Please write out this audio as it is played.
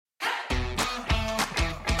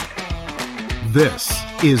This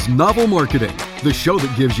is Novel Marketing, the show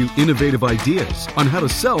that gives you innovative ideas on how to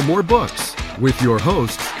sell more books. With your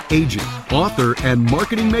hosts, agent, author, and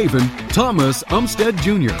marketing maven, Thomas Umstead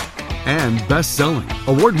Jr., and best-selling,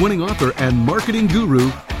 award-winning author and marketing guru,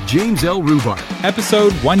 James L. Rubart.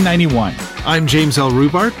 Episode 191. I'm James L.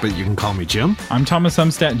 Rubart, but you can call me Jim. I'm Thomas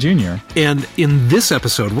Umstead Jr. And in this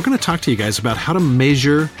episode, we're going to talk to you guys about how to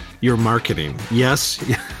measure your marketing. Yes,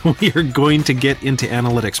 we are going to get into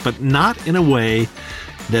analytics, but not in a way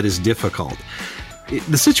that is difficult.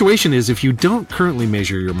 The situation is, if you don't currently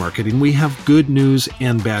measure your marketing, we have good news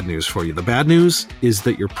and bad news for you. The bad news is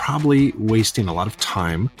that you're probably wasting a lot of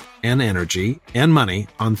time and energy and money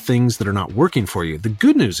on things that are not working for you. The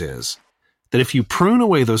good news is that if you prune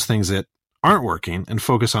away those things that aren't working and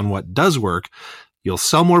focus on what does work, you'll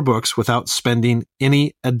sell more books without spending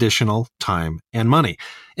any additional time and money.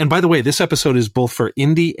 And by the way, this episode is both for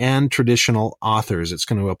indie and traditional authors. It's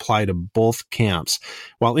going to apply to both camps.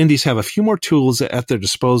 While indies have a few more tools at their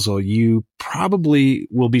disposal, you probably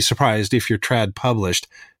will be surprised if you're trad published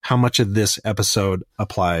how much of this episode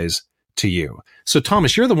applies to you. So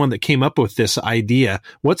Thomas, you're the one that came up with this idea.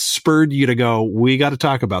 What spurred you to go, we got to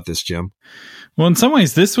talk about this, Jim? Well, in some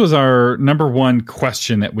ways, this was our number one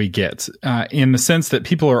question that we get, in the sense that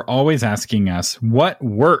people are always asking us what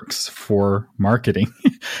works for marketing.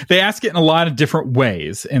 They ask it in a lot of different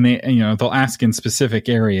ways, and they'll ask in specific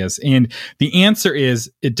areas. And the answer is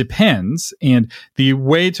it depends. And the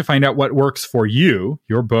way to find out what works for you,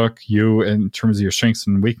 your book, you in terms of your strengths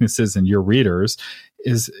and weaknesses and your readers,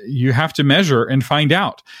 is you have to measure and find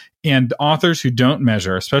out. And authors who don't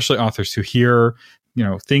measure, especially authors who hear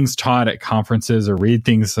things taught at conferences or read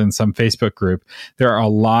things in some Facebook group, there are a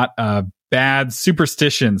lot of bad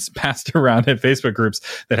superstitions passed around at Facebook groups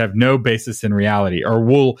that have no basis in reality, or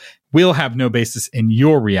will have no basis in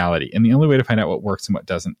your reality. And the only way to find out what works and what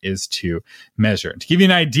doesn't is to measure. To give you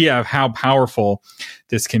an idea of how powerful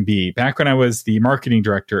this can be, back when I was the marketing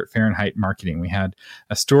director at Fahrenheit Marketing, we had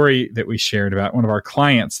a story that we shared about one of our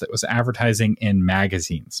clients that was advertising in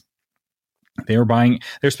magazines. They're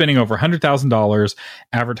spending over $100,000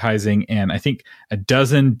 advertising in, I think, a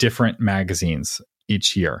dozen different magazines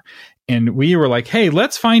each year. And we were like, hey,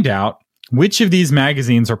 let's find out which of these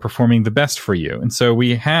magazines are performing the best for you. And so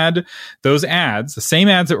we had those ads, the same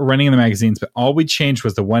ads that were running in the magazines, but all we changed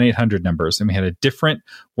was the 1-800 numbers. And we had a different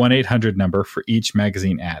 1-800 number for each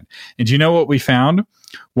magazine ad. And do you know what we found?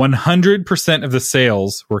 100% of the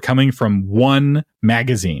sales were coming from one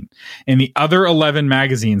magazine. And the other 11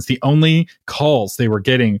 magazines, the only calls they were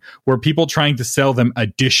getting were people trying to sell them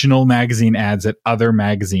additional magazine ads at other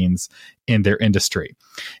magazines in their industry.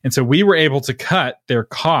 And so we were able to cut their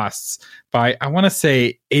costs by, I want to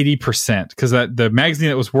say, 80%, because the magazine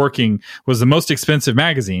that was working was the most expensive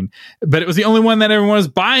magazine, but it was the only one that everyone was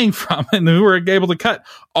buying from. And we were able to cut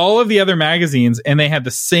all of the other magazines, and they had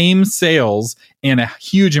the same sales and a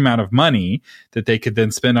huge amount of money that they could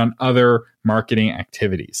then spend on other marketing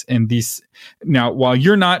activities. And now, while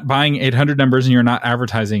you're not buying 800 numbers and you're not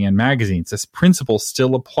advertising in magazines, this principle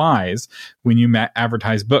still applies when you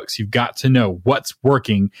advertise books. You've got to know what's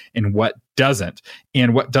working and what doesn't,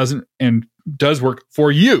 and what doesn't and does work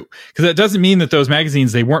for you. Because that doesn't mean that those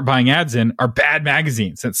magazines they weren't buying ads in are bad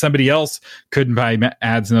magazines, that somebody else couldn't buy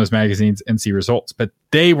ads in those magazines and see results, but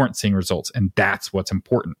they weren't seeing results. And that's what's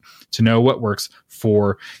important, to know what works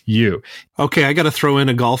for you. Okay, I got to throw in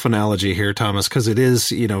a golf analogy here, Thomas, because it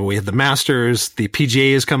is, we have the Masters, the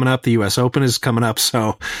PGA is coming up, the US Open is coming up.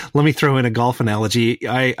 So let me throw in a golf analogy.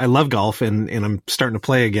 I love golf, and I'm starting to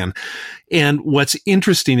play again. And what's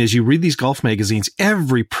interesting is you read these golf magazines,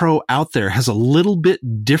 every pro out there has a little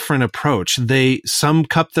bit different approach. Some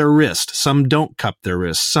cup their wrist, some don't cup their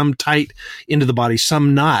wrist, some tight into the body,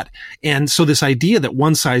 some not. And so this idea that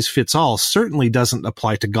one size fits all certainly doesn't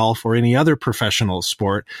apply to golf or any other professional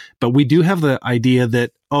sport. But we do have the idea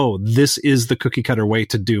that, this is the cookie cutter way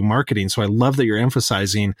to do marketing. So I love that you're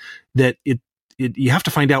emphasizing that you have to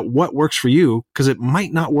find out what works for you, because it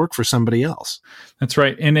might not work for somebody else. That's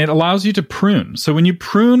right. And it allows you to prune. So when you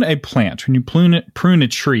prune a plant, when you prune a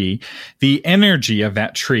tree, the energy of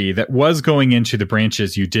that tree that was going into the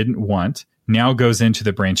branches you didn't want now goes into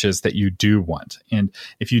the branches that you do want. And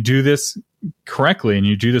if you do this correctly and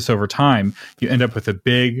you do this over time, you end up with a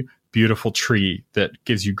big, beautiful tree that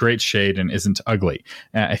gives you great shade and isn't ugly.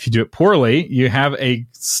 If you do it poorly, you have a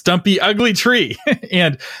stumpy, ugly tree.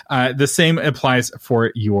 And the same applies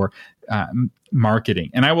for your marketing.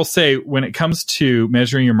 And I will say, when it comes to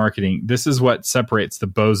measuring your marketing, this is what separates the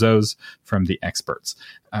bozos from the experts.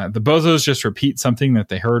 The bozos just repeat something that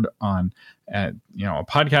they heard on at, a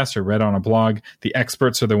podcast or read on a blog. The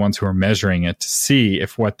experts are the ones who are measuring it to see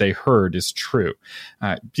if what they heard is true.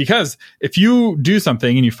 Because if you do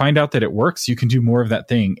something and you find out that it works, you can do more of that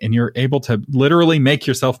thing and you're able to literally make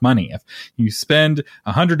yourself money. If you spend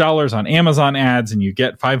 $100 on Amazon ads and you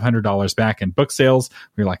get $500 back in book sales,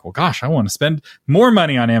 you're like, well, gosh, I want to spend more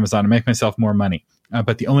money on Amazon and make myself more money.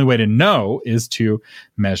 But the only way to know is to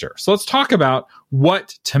measure. So let's talk about what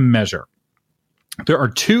to measure. There are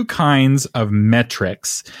two kinds of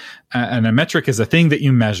metrics, and a metric is a thing that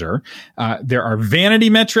you measure. There are vanity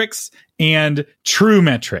metrics and true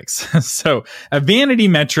metrics. So a vanity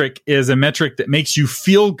metric is a metric that makes you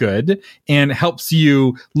feel good and helps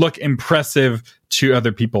you look impressive to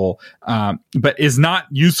other people, but is not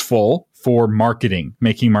useful for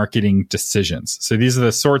making marketing decisions. So these are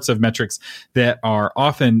the sorts of metrics that are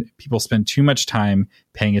often people spend too much time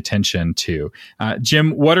paying attention to.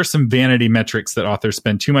 Jim, what are some vanity metrics that authors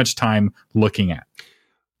spend too much time looking at?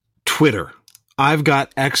 Twitter. I've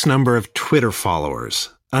got X number of Twitter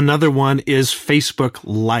followers. Another one is Facebook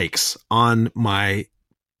likes on my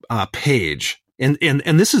page. And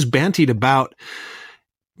this is bantied about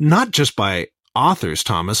not just by authors,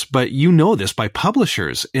 Thomas, but this by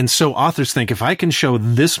publishers. And so authors think, if I can show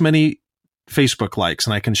this many Facebook likes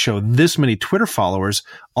and I can show this many Twitter followers,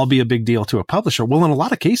 I'll be a big deal to a publisher. Well, in a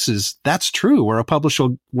lot of cases, that's true, where a publisher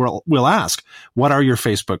will ask, what are your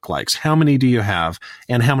Facebook likes? How many do you have?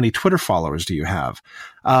 And how many Twitter followers do you have?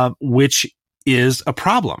 Which is a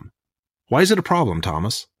problem. Why is it a problem,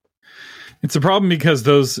 Thomas? It's a problem because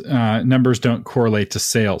those numbers don't correlate to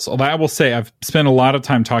sales. Although I will say I've spent a lot of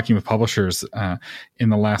time talking with publishers in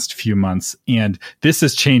the last few months, and this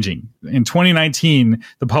is changing. In 2019,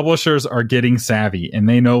 the publishers are getting savvy, and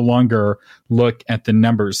they no longer look at the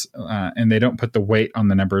numbers, and they don't put the weight on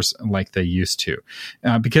the numbers like they used to.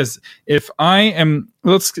 Because if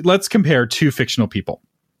let's compare two fictional people.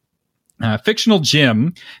 Fictional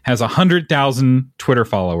Jim has 100,000 Twitter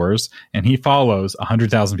followers, and he follows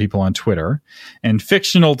 100,000 people on Twitter. And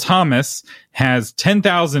Fictional Thomas has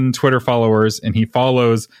 10,000 Twitter followers, and he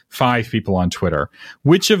follows 5 people on Twitter.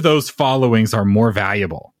 Which of those followings are more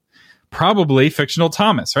valuable? Probably Fictional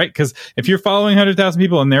Thomas, right? Because if you're following 100,000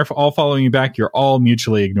 people and they're all following you back, you're all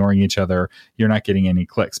mutually ignoring each other. You're not getting any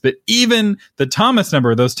clicks. But even the Thomas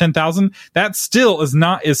number, those 10,000, that still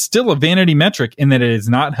is still a vanity metric in that it is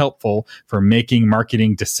not helpful for making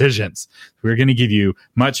marketing decisions. We're going to give you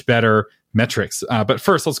much better metrics. But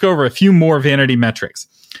first, let's go over a few more vanity metrics.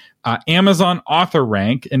 Amazon author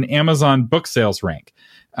rank and Amazon book sales rank.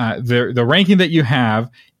 The ranking that you have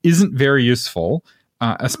isn't very useful.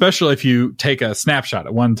 Especially if you take a snapshot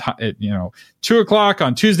at one time, 2:00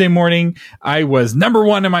 on Tuesday morning, I was number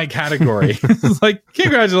 1 in my category. It's like,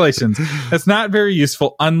 congratulations. That's not very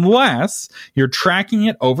useful unless you're tracking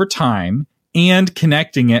it over time and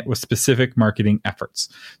connecting it with specific marketing efforts.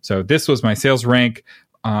 So this was my sales rank,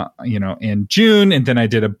 in June, and then I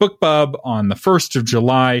did a BookBub on the 1st of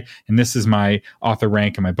July, and this is my author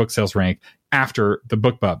rank and my book sales rank after the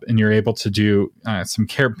BookBub, and you're able to do some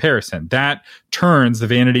comparison. That turns the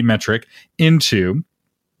vanity metric into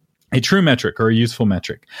a true metric or a useful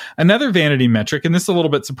metric. Another vanity metric, and this is a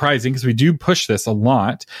little bit surprising because we do push this a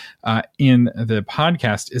lot in the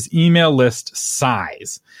podcast, is email list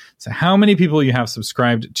size. So how many people you have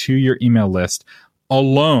subscribed to your email list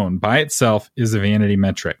alone by itself is a vanity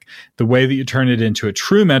metric. The way that you turn it into a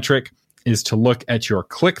true metric is to look at your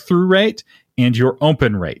click-through rate and your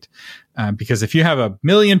open rate. Because if you have 1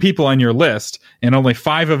 million people on your list and only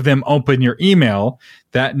 5 of them open your email,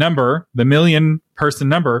 that number, the 1 million person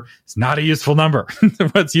number, is not a useful number.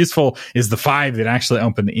 What's useful is the 5 that actually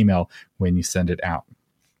open the email when you send it out.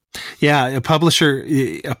 Yeah, a publisher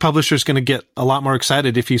is going to get a lot more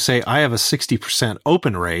excited if you say, I have a 60%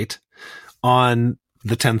 open rate on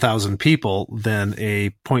the 10,000 people than a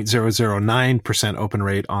 0.009% open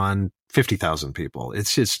rate on 50,000 people.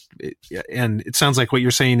 It's just, and it sounds like what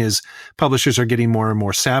you're saying is publishers are getting more and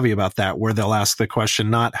more savvy about that, where they'll ask the question,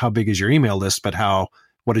 not how big is your email list, but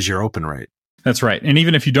what is your open rate? That's right. And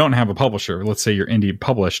even if you don't have a publisher, let's say you're indie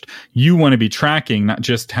published, you want to be tracking not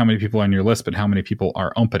just how many people are on your list, but how many people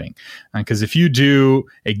are opening. Because if you do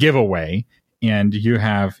a giveaway and you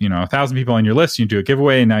have, 1,000 people on your list, you do a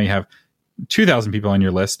giveaway and now you have 2,000 people on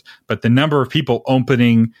your list, but the number of people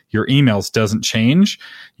opening your emails doesn't change,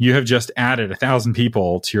 you have just added 1,000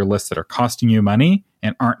 people to your list that are costing you money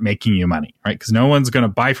and aren't making you money, right? Because no one's going to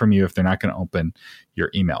buy from you if they're not going to open your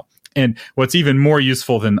email. And what's even more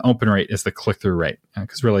useful than the open rate is the click-through rate,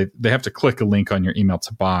 because really they have to click a link on your email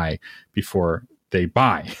to buy before they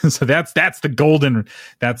buy. So that's the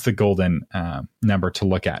golden number to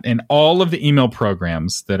look at. And all of the email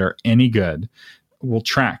programs that are any good will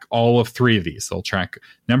track all of three of these. They'll track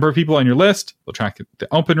number of people on your list, they'll track the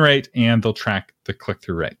open rate, and they'll track the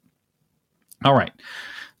click-through rate. All right.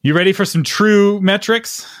 You ready for some true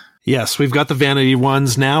metrics? Yes, we've got the vanity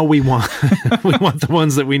ones. Now we want the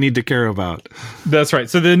ones that we need to care about. That's right.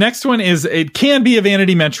 So the next one it can be a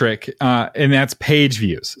vanity metric, and that's page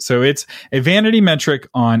views. So it's a vanity metric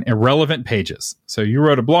on irrelevant pages. So you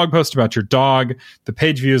wrote a blog post about your dog. The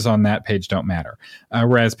page views on that page don't matter.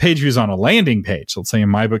 Whereas page views on a landing page, let's say a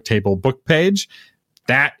My Book Table book page,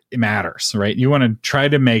 that matters, right? You want to try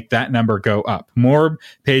to make that number go up. More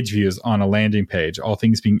page views on a landing page, all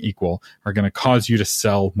things being equal, are going to cause you to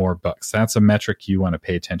sell more books. That's a metric you want to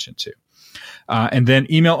pay attention to. And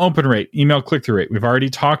then email open rate, email click-through rate. We've already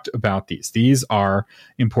talked about these. These are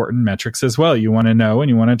important metrics as well. You want to know and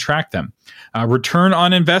you want to track them. Return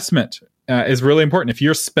on investment is really important. If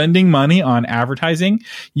you're spending money on advertising,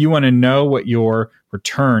 you want to know what your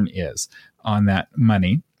return is on that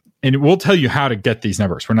money. And we'll tell you how to get these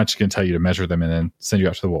numbers. We're not just going to tell you to measure them and then send you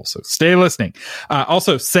out to the wolves. So stay listening.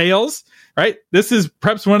 Also, sales, right? This is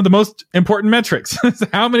perhaps one of the most important metrics.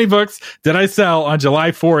 How many books did I sell on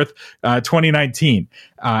July 4th, 2019?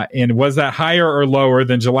 And was that higher or lower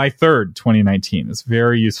than July 3rd, 2019? It's a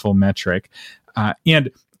very useful metric.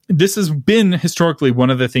 And this has been historically one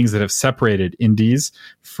of the things that have separated indies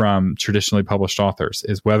from traditionally published authors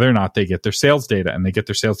is whether or not they get their sales data, and they get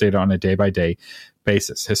their sales data on a day-by-day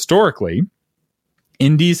basis. Historically,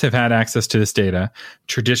 indies have had access to this data.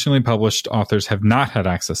 Traditionally published authors have not had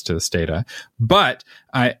access to this data. But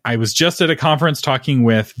I was just at a conference talking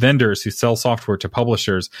with vendors who sell software to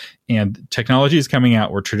publishers, and technology is coming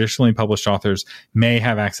out where traditionally published authors may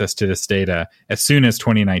have access to this data as soon as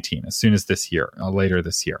 2019, as soon as this year, later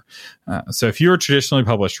this year. So if you're traditionally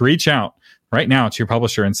published, reach out right now to your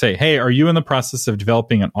publisher and say, hey, are you in the process of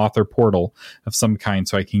developing an author portal of some kind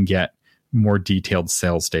so I can get more detailed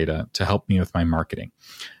sales data to help me with my marketing?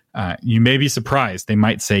 You may be surprised. They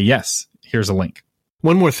might say, yes, here's a link.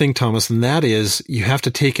 One more thing, Thomas, and that is you have to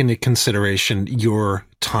take into consideration your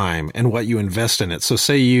time and what you invest in it. So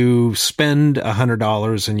say you spend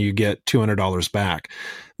 $100 and you get $200 back,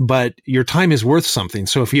 but your time is worth something.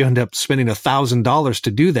 So if you end up spending $1,000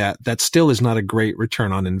 to do that, that still is not a great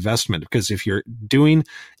return on investment, because if you're doing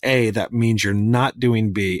A, that means you're not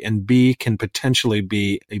doing B, and B can potentially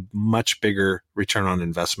be a much bigger return on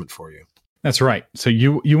investment for you. That's right. So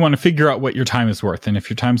you want to figure out what your time is worth. And if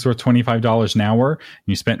your time's worth $25 an hour, and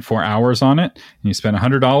you spent 4 hours on it, and you spent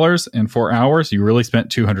 $100 in 4 hours, you really spent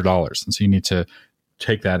 $200. And so you need to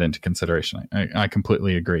take that into consideration. I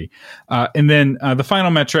completely agree. And then the final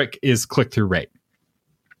metric is click-through rate.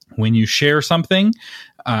 When you share something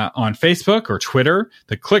on Facebook or Twitter,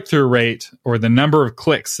 the click-through rate, or the number of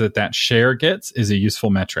clicks that share gets, is a useful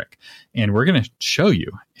metric. And we're going to show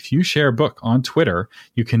you, if you share a book on Twitter,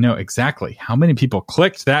 you can know exactly how many people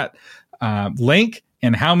clicked that link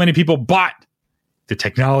and how many people bought. The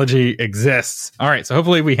technology exists. All right, so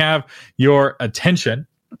hopefully we have your attention.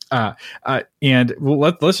 And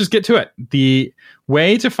let's just get to it. The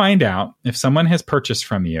way to find out if someone has purchased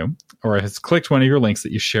from you or has clicked one of your links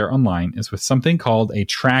that you share online is with something called a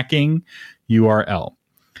tracking URL.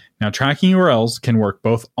 Now, tracking URLs can work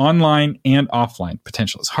both online and offline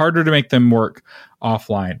potentially. It's harder to make them work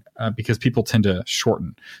offline because people tend to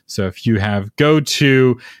shorten. So if you have go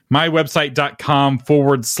to mywebsite.com/,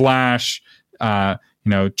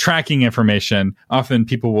 tracking information, often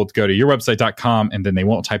people will go to yourwebsite.com and then they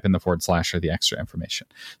won't type in the / or the extra information.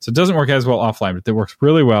 So it doesn't work as well offline, but it works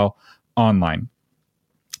really well online.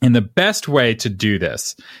 And the best way to do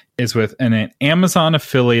this is with an Amazon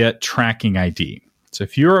affiliate tracking ID. So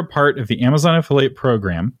if you're a part of the Amazon affiliate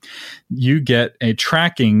program, you get a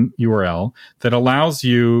tracking URL that allows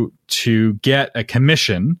you to get a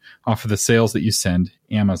commission off of the sales that you send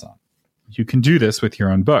Amazon. You can do this with your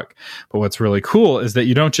own book. But what's really cool is that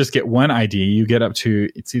you don't just get one ID. You get up to,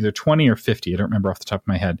 it's either 20 or 50. I don't remember off the top of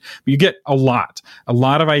my head. But you get a lot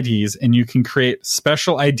of IDs, and you can create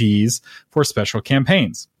special IDs for special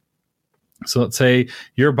campaigns. So let's say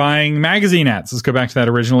you're buying magazine ads. Let's go back to that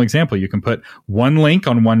original example. You can put one link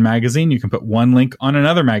on one magazine. You can put one link on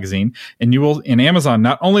another magazine. And you will, in Amazon,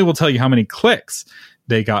 not only will tell you how many clicks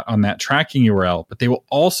they got on that tracking URL, but they will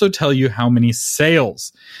also tell you how many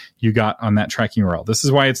sales you got on that tracking URL. This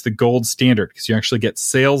is why it's the gold standard, because you actually get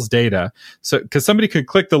sales data. So, because somebody could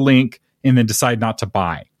click the link and then decide not to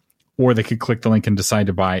buy, or they could click the link and decide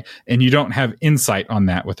to buy, and you don't have insight on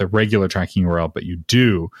that with a regular tracking URL, but you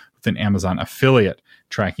do with an Amazon affiliate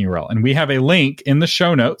tracking URL. And we have a link in the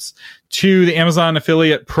show notes to the Amazon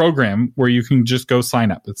affiliate program where you can just go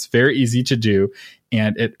sign up. It's very easy to do,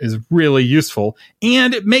 and it is really useful,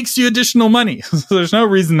 and it makes you additional money. So there's no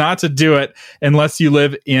reason not to do it unless you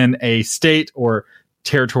live in a state or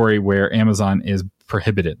territory where Amazon is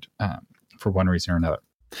prohibited for one reason or another.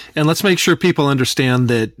 And let's make sure people understand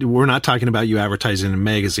that we're not talking about you advertising in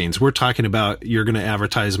magazines. We're talking about you're going to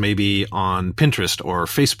advertise maybe on Pinterest or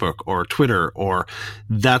Facebook or Twitter, or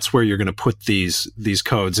that's where you're going to put these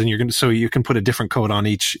codes, and you're going to, so you can put a different code on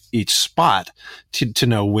each spot to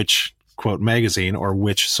know which quote magazine or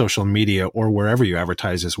which social media or wherever you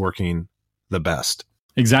advertise is working the best.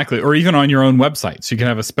 Exactly. Or even on your own website. So you can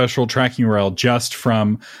have a special tracking URL just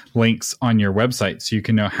from links on your website. So you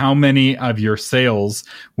can know how many of your sales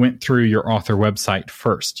went through your author website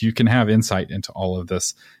first. You can have insight into all of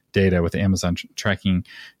this data with Amazon tracking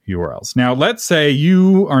URLs. Now, let's say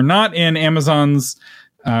you are not in Amazon's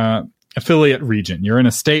affiliate region. You're in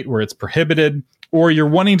a state where it's prohibited, or you're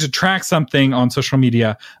wanting to track something on social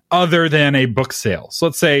media other than a book sale. So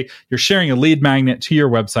let's say you're sharing a lead magnet to your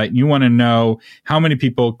website and you want to know how many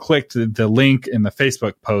people clicked the link in the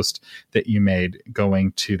Facebook post that you made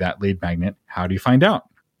going to that lead magnet. How do you find out?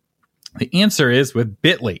 The answer is with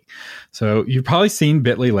Bitly. So you've probably seen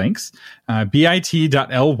Bitly links.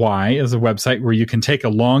 bit.ly is a website where you can take a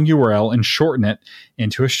long URL and shorten it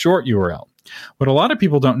into a short URL. What a lot of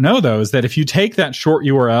people don't know, though, is that if you take that short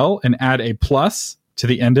URL and add a plus to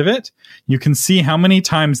the end of it, you can see how many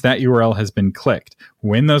times that URL has been clicked,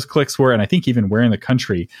 when those clicks were, and I think even where in the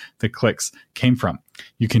country the clicks came from.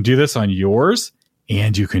 You can do this on yours,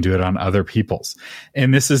 and you can do it on other people's.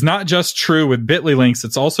 And this is not just true with Bitly links.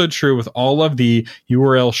 It's also true with all of the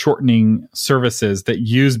URL shortening services that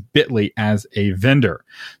use Bitly as a vendor.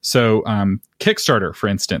 So Kickstarter, for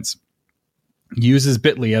instance, uses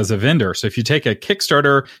Bitly as a vendor. So if you take a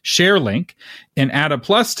Kickstarter share link and add a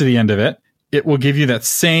plus to the end of it, it will give you that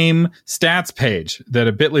same stats page that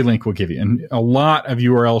a Bitly link will give you. And a lot of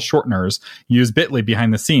URL shorteners use Bitly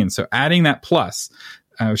behind the scenes. So adding that plus,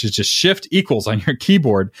 which is just shift equals on your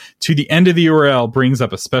keyboard, to the end of the URL brings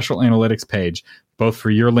up a special analytics page, both for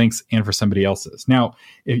your links and for somebody else's. Now,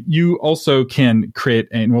 you also can create,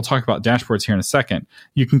 and we'll talk about dashboards here in a second,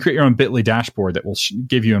 you can create your own Bitly dashboard that will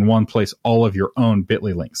give you in one place all of your own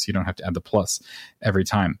Bitly links. You don't have to add the plus every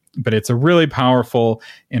time. But it's a really powerful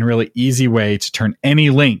and really easy way to turn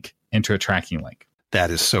any link into a tracking link. That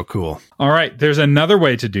is so cool. All right. There's another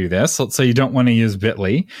way to do this. Let's say you don't want to use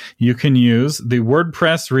Bitly. You can use the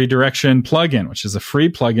WordPress redirection plugin, which is a free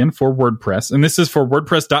plugin for WordPress. And this is for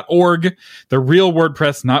WordPress.org, the real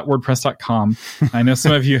WordPress, not WordPress.com. I know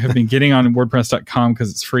some of you have been getting on WordPress.com because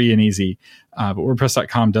it's free and easy, but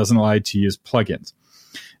WordPress.com doesn't allow you to use plugins.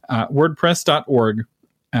 WordPress.org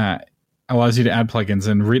allows you to add plugins,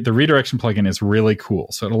 and the redirection plugin is really cool.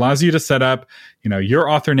 So it allows you to set up,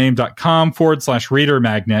 yourauthorname.com/reader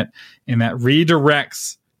magnet, and that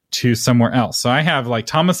redirects to somewhere else. So I have like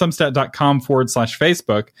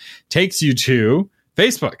thomasumstead.com/Facebook takes you to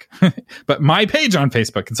Facebook, but my page on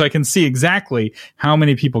Facebook. And so I can see exactly how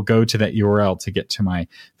many people go to that URL to get to my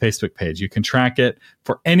Facebook page. You can track it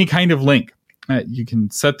for any kind of link. You can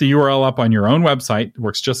set the URL up on your own website. It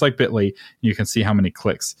works just like Bitly. You can see how many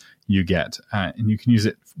clicks you get. And you can use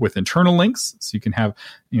it with internal links. So you can have,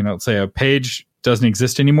 let's say a page doesn't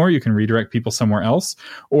exist anymore. You can redirect people somewhere else.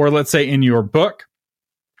 Or let's say in your book,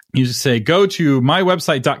 you just say, go to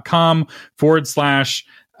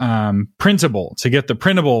mywebsite.com/printable to get the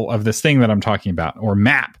printable of this thing that I'm talking about, or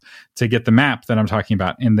map to get the map that I'm talking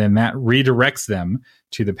about. And then that redirects them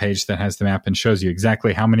to the page that has the map and shows you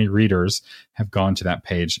exactly how many readers have gone to that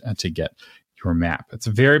page to get your map. It's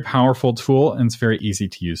a very powerful tool, and it's a very easy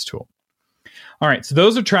to use tool. All right, so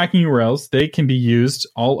those are tracking URLs. They can be used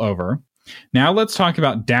all over. Now let's talk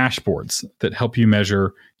about dashboards that help you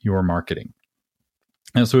measure your marketing.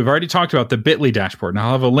 And so we've already talked about the Bitly dashboard, and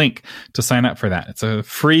I'll have a link to sign up for that. It's a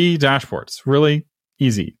free dashboard. It's really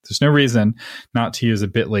easy. There's no reason not to use a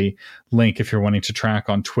Bitly link if you're wanting to track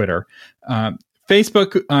on Twitter.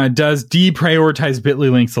 Facebook does deprioritize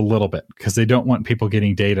Bitly links a little bit because they don't want people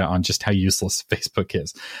getting data on just how useless Facebook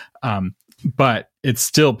is. But it's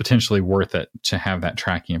still potentially worth it to have that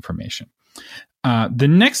tracking information. The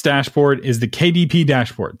next dashboard is the KDP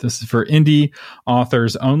dashboard. This is for indie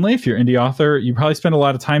authors only. If you're an indie author, you probably spend a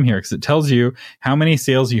lot of time here because it tells you how many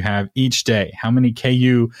sales you have each day, how many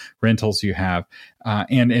KU rentals you have,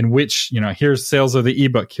 and in which, here's sales of the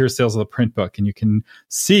ebook, here's sales of the print book. And you can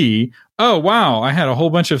see, oh, wow, I had a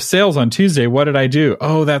whole bunch of sales on Tuesday. What did I do?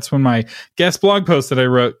 Oh, that's when my guest blog post that I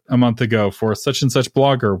wrote a month ago for such and such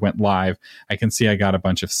blogger went live. I can see I got a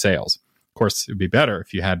bunch of sales. Of course, it would be better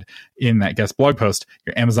if you had in that guest blog post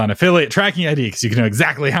your Amazon affiliate tracking ID, because you can know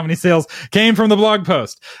exactly how many sales came from the blog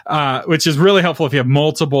post, which is really helpful if you have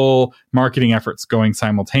multiple marketing efforts going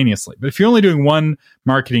simultaneously. But if you're only doing one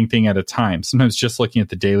marketing thing at a time, sometimes just looking at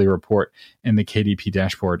the daily report and the KDP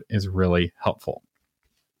dashboard is really helpful.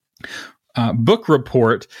 Book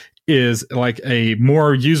Report is like a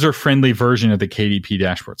more user-friendly version of the KDP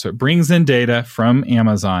dashboard. So it brings in data from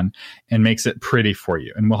Amazon and makes it pretty for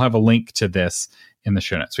you. And we'll have a link to this in the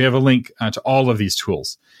show notes. We have a link to all of these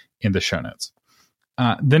tools in the show notes.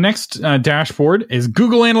 The next dashboard is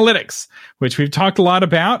Google Analytics, which we've talked a lot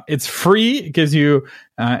about. It's free. It gives you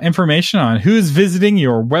information on who's visiting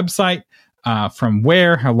your website, from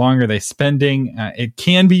where, how long are they spending. It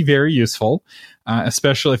can be very useful,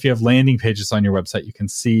 especially if you have landing pages on your website. You can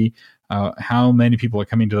see how many people are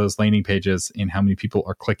coming to those landing pages and how many people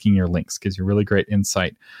are clicking your links. Gives you really great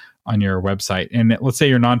insight on your website. And let's say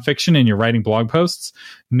you're nonfiction and you're writing blog posts,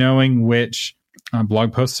 knowing which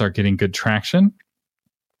blog posts are getting good traction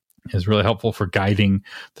is really helpful for guiding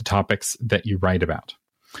the topics that you write about.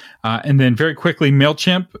 And then very quickly,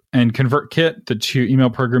 MailChimp and ConvertKit, the two email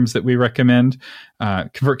programs that we recommend.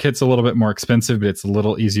 ConvertKit's a little bit more expensive, but it's a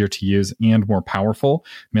little easier to use and more powerful.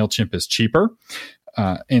 MailChimp is cheaper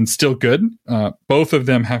and still good. Both of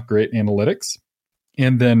them have great analytics.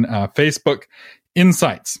 And then Facebook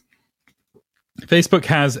Insights. Facebook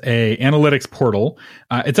has a analytics portal.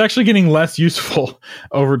 It's actually getting less useful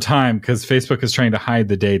over time because Facebook is trying to hide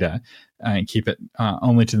the data and keep it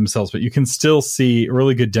only to themselves. But you can still see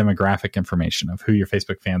really good demographic information of who your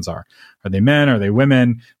Facebook fans are. Are they men? Are they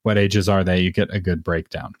women? What ages are they? You get a good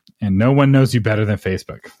breakdown. And no one knows you better than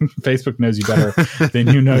Facebook. Facebook knows you better than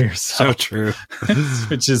you know yourself. So true.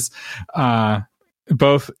 Which is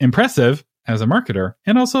both impressive as a marketer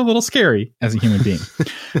and also a little scary as a human being.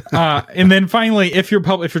 And then finally, if you're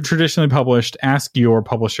traditionally published, ask your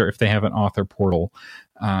publisher if they have an author portal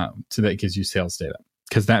so that gives you sales data,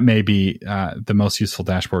 because that may be the most useful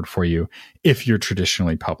dashboard for you if you're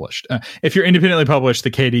traditionally published. If you're independently published,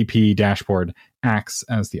 the KDP dashboard acts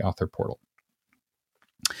as the author portal.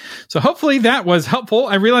 So hopefully that was helpful.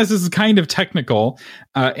 I realize this is kind of technical,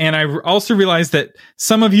 and I also realize that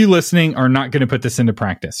some of you listening are not going to put this into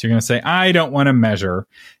practice. You're going to say, I don't want to measure,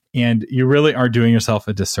 and you really are doing yourself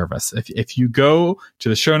a disservice. If you go to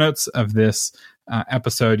the show notes of this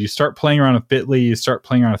episode, you start playing around with Bitly, you start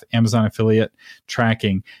playing around with Amazon affiliate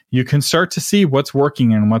tracking, you can start to see what's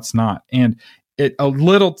working and what's not. And a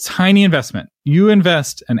little tiny investment, you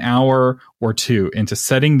invest an hour or two into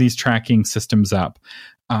setting these tracking systems up.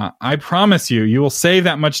 I promise you will save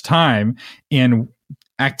that much time in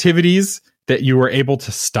activities that you were able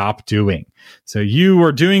to stop doing. So you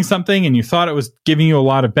were doing something and you thought it was giving you a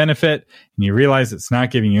lot of benefit, and you realize it's not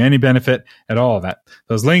giving you any benefit at all.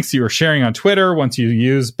 Those links you were sharing on Twitter, once you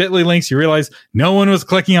use Bitly links, you realize no one was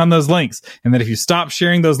clicking on those links. And that if you stop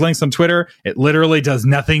sharing those links on Twitter, it literally does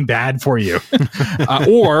nothing bad for you.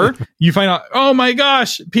 Or you find out, oh my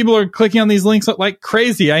gosh, people are clicking on these links like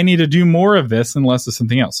crazy. I need to do more of this and less of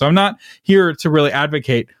something else. So I'm not here to really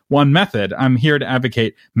advocate one method. I'm here to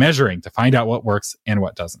advocate measuring to find out what works and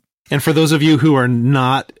what doesn't. And for those of you who are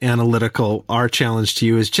not analytical, our challenge to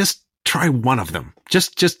you is just try one of them.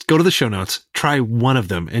 Just go to the show notes, try one of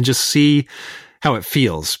them, and just see how it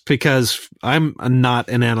feels. Because I'm not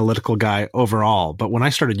an analytical guy overall, but when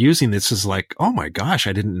I started using this, is like, oh my gosh,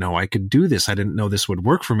 I didn't know I could do this. I didn't know this would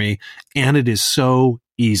work for me. And it is so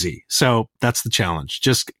easy. So that's the challenge.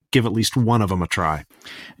 Just give at least one of them a try.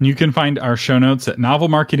 And you can find our show notes at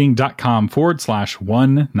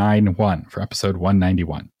novelmarketing.com/191 for episode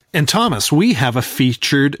 191. And Thomas, we have a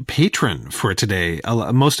featured patron for today.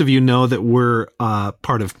 Most of you know that we're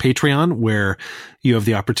part of Patreon, where you have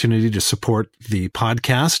the opportunity to support the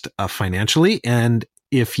podcast financially. And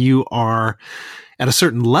if you are at a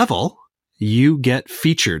certain level, you get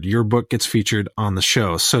featured. Your book gets featured on the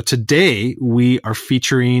show. So today we are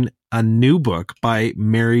featuring a new book by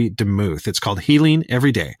Mary DeMuth. It's called Healing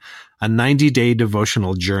Every Day, a 90-day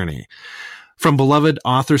devotional journey. From beloved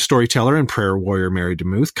author, storyteller, and prayer warrior Mary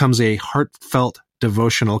DeMuth comes a heartfelt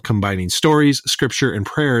devotional combining stories, scripture, and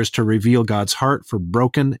prayers to reveal God's heart for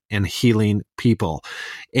broken and healing people.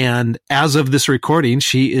 And as of this recording,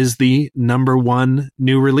 she is the #1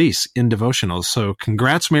 new release in devotionals. So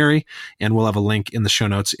congrats, Mary. And we'll have a link in the show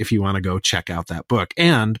notes if you want to go check out that book.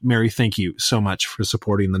 And Mary, thank you so much for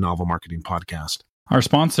supporting the Novel Marketing Podcast. Our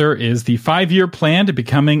sponsor is the 5-year plan to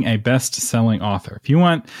becoming a best-selling author. If you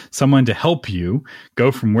want someone to help you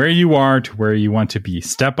go from where you are to where you want to be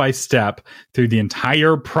step by step through the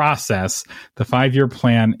entire process, the 5-year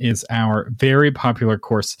plan is our very popular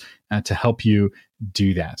course to help you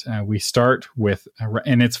do that. We start with,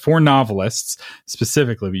 and it's for novelists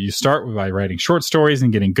specifically, but you start by writing short stories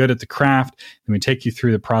and getting good at the craft. And we take you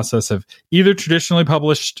through the process of either traditionally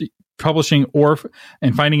publishing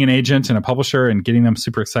and finding an agent and a publisher and getting them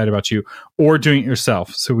super excited about you, or doing it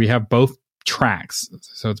yourself. So we have both tracks.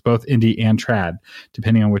 So it's both indie and trad,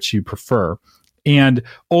 depending on which you prefer. And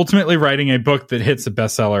ultimately writing a book that hits a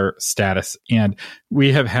bestseller status. And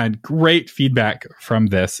we have had great feedback from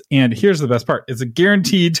this. And here's the best part. It's a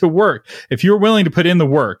guaranteed to work. If you're willing to put in the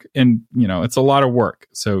work, and it's a lot of work.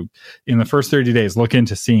 So in the first 30 days, look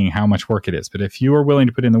into seeing how much work it is. But if you are willing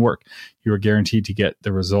to put in the work, you are guaranteed to get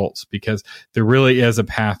the results, because there really is a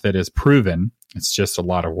path that is proven. It's just a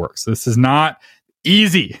lot of work. So this is not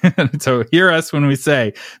easy. So hear us when we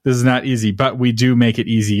say this is not easy, but we do make it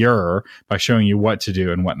easier by showing you what to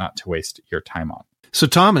do and what not to waste your time on. So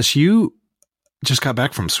Thomas, you just got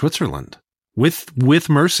back from Switzerland with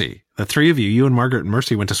Mercy. The three of you and Margaret and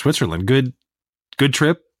Mercy went to Switzerland. Good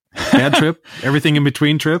trip, bad trip, everything in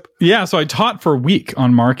between trip. Yeah. So I taught for a week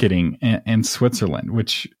on marketing in Switzerland,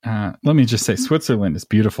 which let me just say, Switzerland is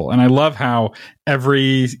beautiful. And I love how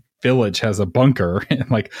every village has a bunker and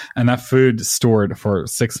like enough food stored for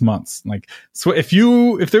 6 months. Like, so if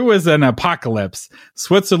there was an apocalypse,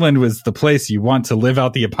 Switzerland was the place you want to live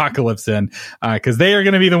out the apocalypse in, because they are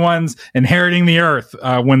going to be the ones inheriting the earth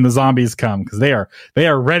when the zombies come, because they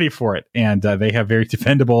are ready for it. And they have very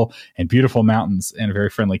defendable and beautiful mountains and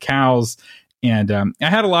very friendly cows. And I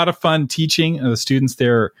had a lot of fun teaching. The students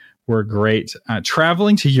there were great.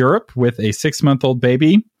 Traveling to Europe with a 6-month-old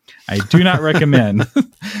baby, I do not recommend.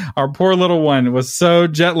 Our poor little one was so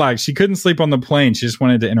jet lagged. She couldn't sleep on the plane. She just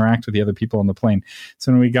wanted to interact with the other people on the plane.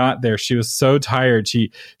 So when we got there, she was so tired.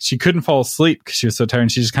 She couldn't fall asleep because she was so tired.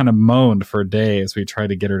 And she just kind of moaned for a day as we tried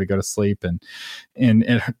to get her to go to sleep. And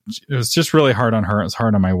it was just really hard on her. It was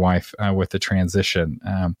hard on my wife with the transition.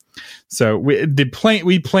 So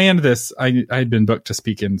we planned this. I'd been booked to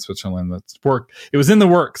speak in Switzerland. It was in the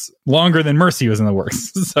works longer than Mercy was in the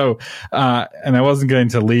works. So, and I wasn't going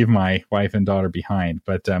to leave my wife and daughter behind,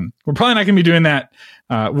 but we're probably not going to be doing that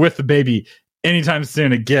with the baby anytime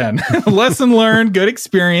soon again. Lesson learned, good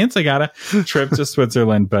experience. I got a trip to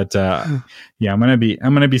Switzerland, but yeah, I'm going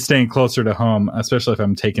to be staying closer to home, especially if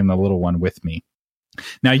I'm taking the little one with me.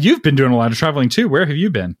 Now, you've been doing a lot of traveling too. Where have you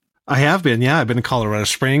been? I have been. Yeah, I've been to Colorado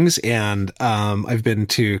Springs, and I've been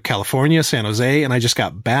to California, San Jose, and I just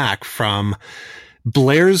got back from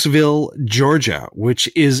Blairsville, Georgia, which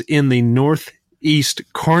is in the northeast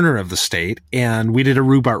corner of the state. And we did a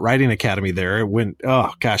Rubart Writing Academy there. It went,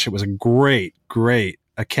 oh gosh, it was a great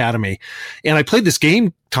academy. And I played this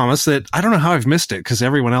game, Thomas, that I don't know how I've missed it because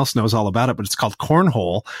everyone else knows all about it, but it's called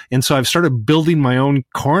Cornhole. And so I've started building my own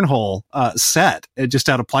cornhole set just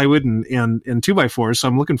out of plywood and 2x4s. So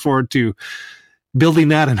I'm looking forward to building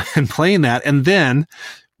that and playing that. And then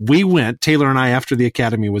we went, Taylor and I, after the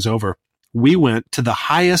academy was over, we went to the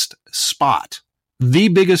highest spot, the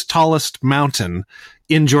biggest, tallest mountain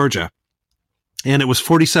in Georgia. And it was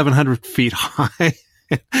 4,700 feet high.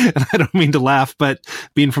 And I don't mean to laugh, but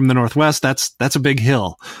being from the Northwest, that's a big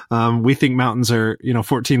hill. We think mountains are,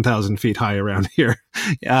 14,000 feet high around here.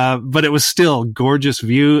 But it was still gorgeous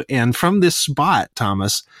view. And from this spot,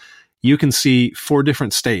 Thomas, you can see 4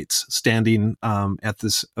 different states standing, at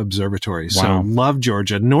this observatory. Wow. So love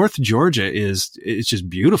Georgia. North Georgia it's just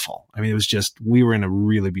beautiful. I mean, we were in a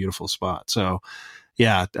really beautiful spot. So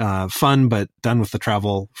yeah, fun, but done with the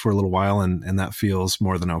travel for a little while. And that feels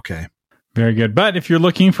more than okay. Very good. But if you're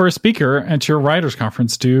looking for a speaker at your writers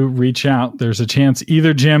conference, do reach out. There's a chance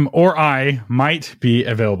either Jim or I might be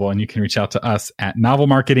available, and you can reach out to us at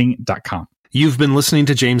novelmarketing.com. You've been listening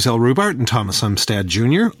to James L. Rubart and Thomas Umstattd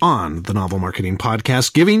Jr. on the Novel Marketing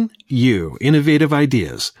Podcast, giving you innovative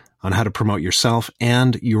ideas on how to promote yourself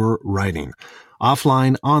and your writing,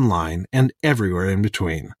 offline, online, and everywhere in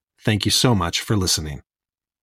between. Thank you so much for listening.